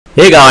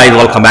Hey guys,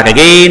 welcome back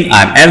again.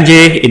 I'm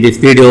MJ. In this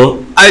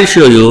video, I'll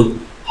show you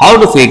how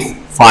to fix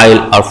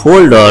file or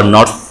folder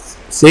not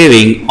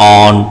saving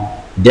on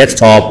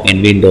desktop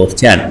in Windows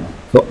 10.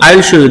 So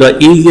I'll show you the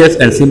easiest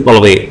and simple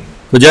way.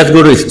 So just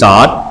go to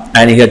Start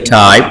and here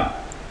type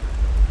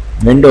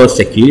Windows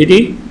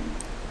Security,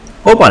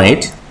 open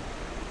it,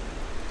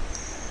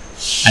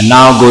 and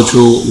now go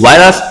to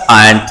Virus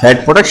and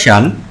Threat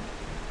Protection.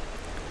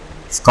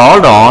 Scroll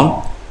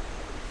down.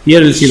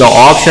 Here you'll see the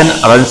option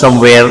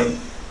Ransomware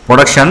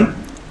Protection.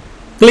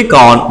 Click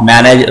on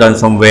Manage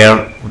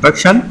Ransomware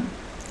Protection,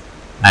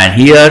 and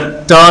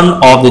here turn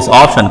off this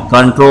option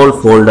Control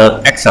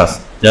Folder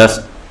Access.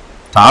 Just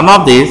turn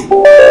off this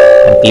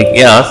and click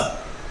Yes,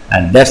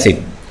 and that's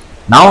it.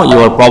 Now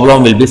your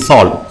problem will be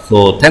solved.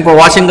 So thanks for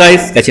watching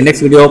guys. Catch you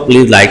next video.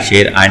 Please like,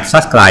 share and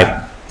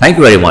subscribe. Thank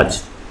you very much.